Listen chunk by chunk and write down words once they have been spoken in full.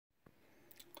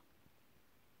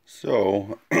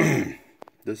So,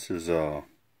 this is a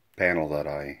panel that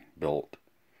I built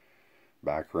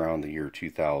back around the year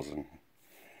 2000,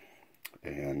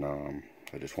 and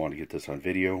I just wanted to get this on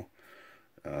video.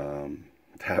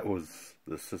 That was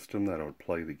the system that I would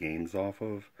play the games off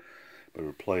of, but it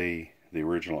would play the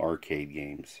original arcade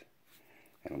games,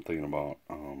 and I'm thinking about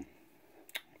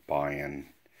buying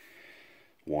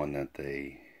one that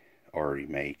they already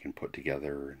make and put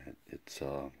together, and it's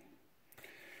a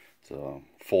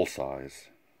full-size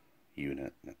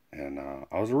unit, and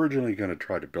I was originally going to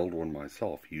try to build one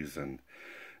myself using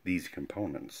these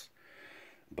components,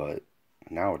 but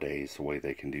nowadays the way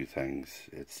they can do things,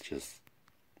 it's a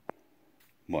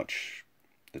much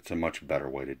better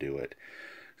way to do it.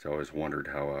 So I always wondered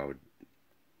how I would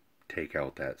take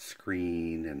out that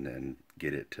screen and then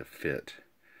get it to fit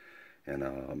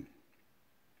an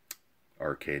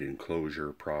arcade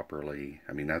enclosure properly.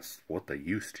 I mean, that's what they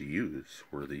used to use,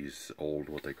 were these old,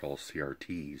 what they call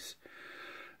CRTs.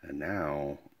 And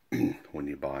now, when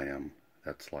you buy them,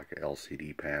 that's like a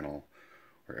LCD panel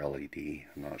or LED,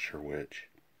 I'm not sure which.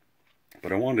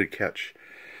 But I wanted to catch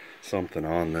something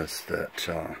on this that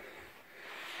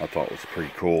I thought was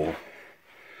pretty cool.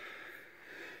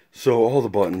 So all the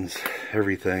buttons,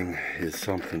 everything is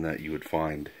something that you would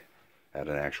find at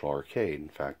an actual arcade. In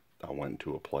fact, I went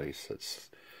to a place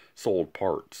that's sold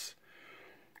parts,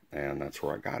 and that's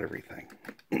where I got everything.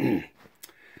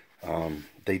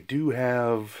 They do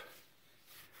have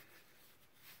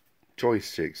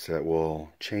joysticks that will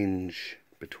change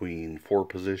between 4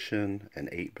 position and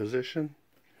 8 position,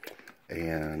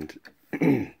 and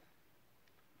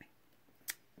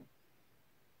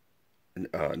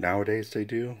nowadays they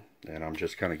do, and I'm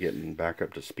just kind of getting back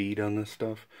up to speed on this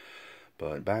stuff.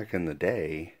 But back in the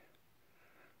day,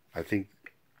 I think,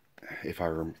 if I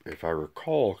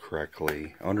recall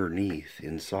correctly, underneath,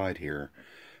 inside here,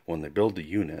 when they build the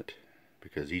unit,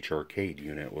 because each arcade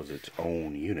unit was its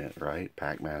own unit, right?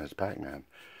 Pac-Man is Pac-Man.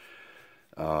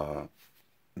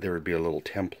 There would be a little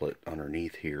template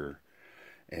underneath here,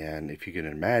 and if you can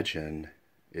imagine,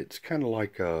 it's kind of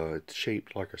like it's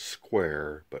shaped like a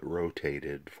square, but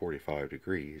rotated 45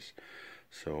 degrees.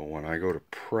 So when I go to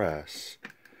press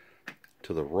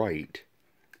to the right,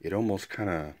 it almost kind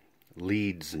of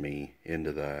leads me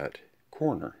into that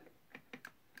corner.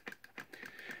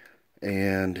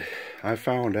 And I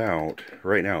found out,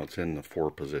 right now it's in the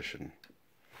 4 position.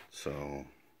 So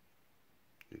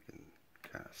you can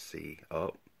kind of see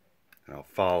up, and I'll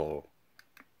follow.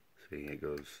 See, it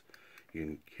goes, you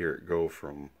can hear it go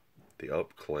from the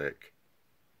up click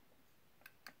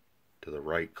to the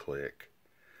right click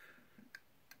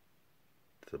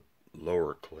to the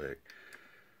lower click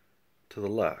to the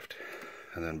left,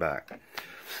 and then back.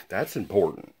 That's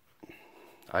important.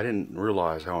 I didn't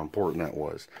realize how important that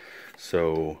was.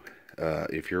 So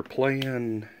if you're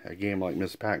playing a game like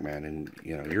Ms. Pac-Man, and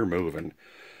you're moving,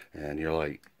 and you're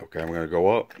like, okay, I'm going to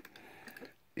go up,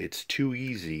 it's too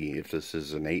easy, if this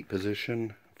is an 8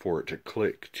 position, for it to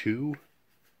click 2.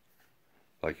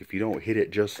 Like, if you don't hit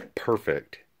it just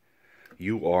perfect,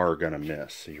 you are going to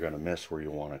miss. You're going to miss where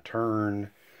you want to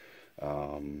turn.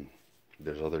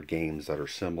 There's other games that are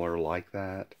similar like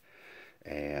that,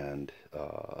 and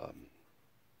I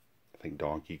think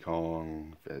Donkey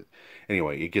Kong.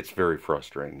 Anyway, it gets very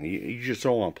frustrating. You just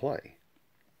don't want to play.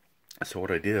 So what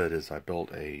I did is I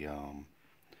built a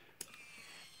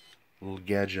little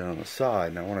gadget on the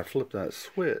side. Now when I flip that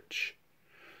switch,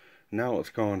 now it's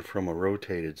gone from a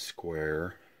rotated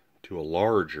square to a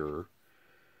larger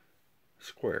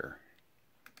square.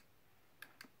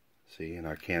 See, and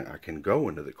I can go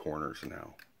into the corners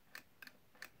now.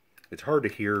 It's hard to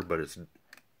hear, but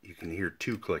you can hear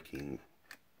 2 clicking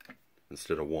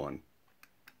instead of 1.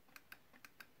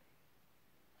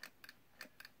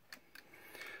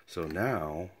 So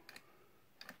now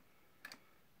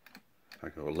I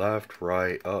go left,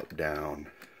 right, up, down,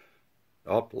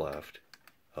 up, left,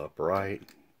 up, right,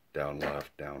 down,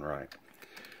 left, down, right.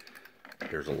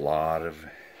 There's a lot of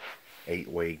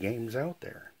 8-way games out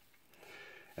there.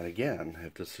 And again,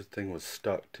 if this thing was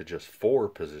stuck to just 4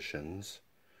 positions,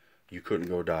 you couldn't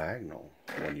go diagonal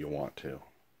when you want to.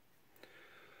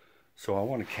 So I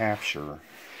want to capture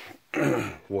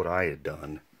what I had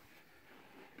done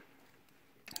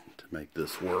to make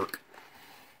this work.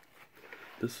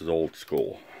 This is old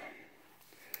school.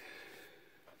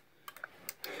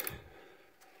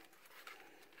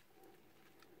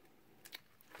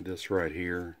 This right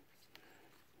here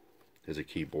is a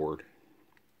keyboard.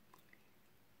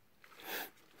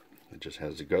 It just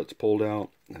has the guts pulled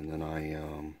out, and then I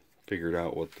figured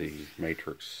out what the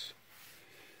matrix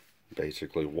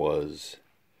basically was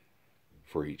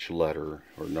for each letter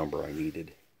or number I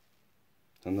needed.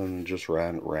 and then just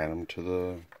ran them to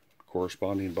the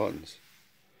corresponding buttons.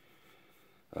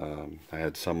 I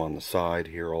had some on the side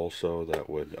here also that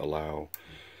would allow,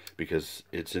 because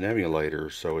it's an emulator,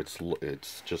 so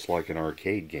it's just like an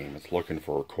arcade game. It's looking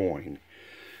for a coin.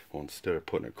 Well, instead of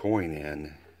putting a coin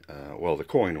in, well, the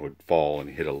coin would fall and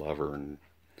hit a lever, and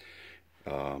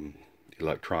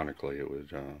electronically it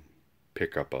would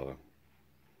pick up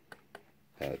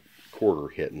that quarter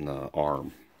hitting the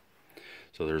arm.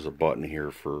 So there's a button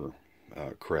here for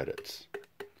credits,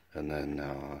 and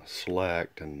then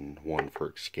select, and one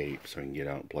for escape, so you can get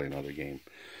out and play another game.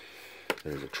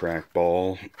 There's a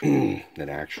trackball, an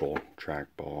actual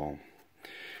trackball,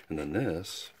 and then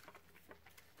this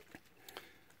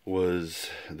was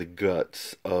the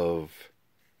guts of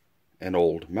an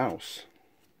old mouse.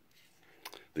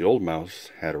 The old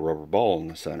mouse had a rubber ball in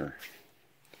the center.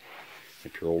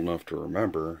 If you're old enough to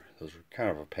remember, those were kind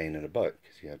of a pain in the butt,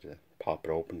 because you had to pop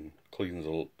it open, clean the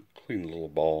little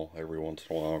ball every once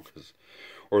in a while,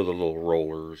 or the little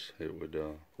rollers it would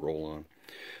roll on.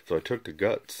 So I took the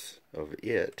guts of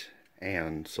it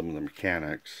and some of the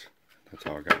mechanics. That's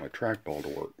how I got my trackball to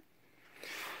work.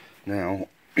 Now,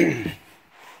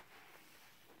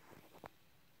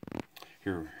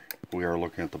 here we are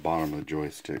looking at the bottom of the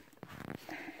joystick.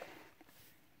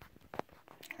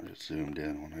 I just zoomed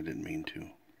in when I didn't mean to.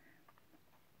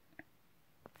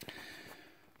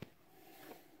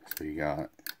 So you got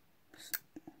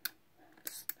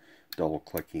double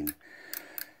clicking,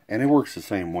 and it works the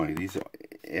same way.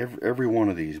 Every one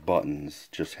of these buttons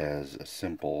just has a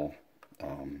simple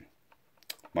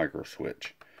micro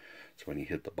switch. So when you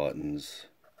hit the buttons,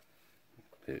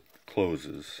 it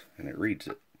closes and it reads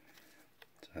it.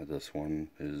 So this one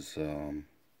is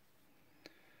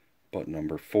button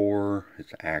number 4.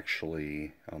 It's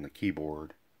actually on the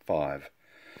keyboard 5.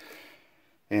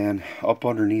 And up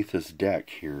underneath this deck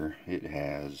here, it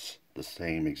has the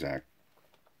same exact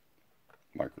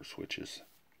micro switches,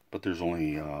 but there's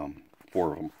only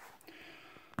 4 of them.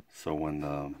 So when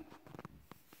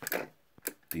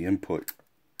the input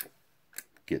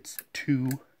gets 2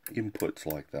 inputs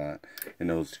like that, it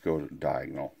knows to go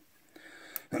diagonal.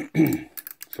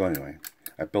 So anyway,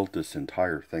 I built this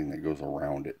entire thing that goes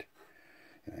around it.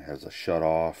 And it has a shut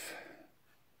off,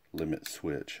 limit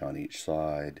switch on each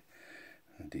side,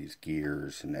 and these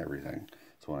gears and everything.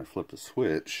 So when I flip the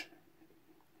switch,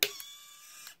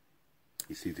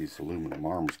 you see these aluminum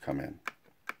arms come in.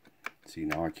 See,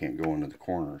 now I can't go into the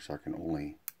corner, so I can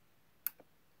only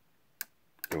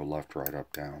go left, right,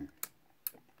 up, down.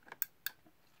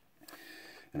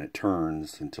 And it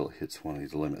turns until it hits one of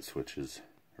these limit switches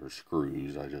or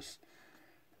screws I just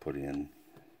put in.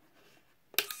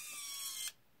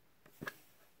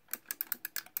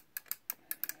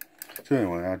 So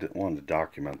anyway, I wanted to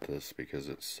document this because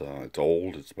it's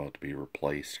old. It's about to be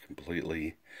replaced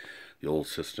completely. The old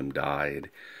system died.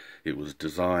 It was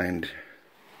designed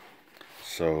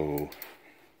so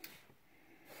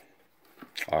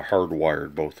I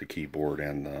hardwired both the keyboard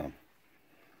and the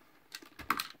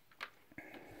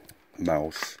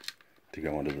mouse to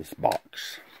go into this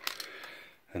box.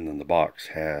 And then the box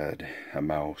had a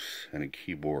mouse and a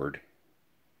keyboard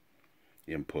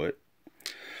input.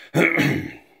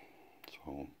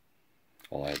 So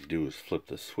all I had to do was flip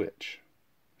the switch,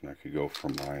 and I could go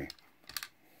from my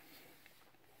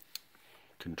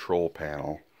control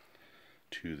panel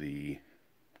to the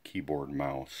keyboard and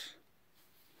mouse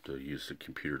to use the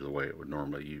computer the way it would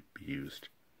normally be used.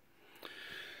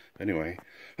 Anyway,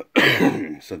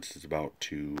 since it's about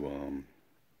to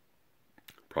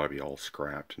probably be all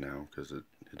scrapped now because it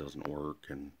doesn't work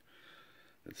and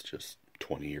it's just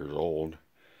 20 years old,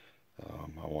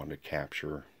 I wanted to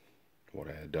capture what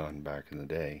I had done back in the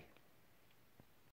day.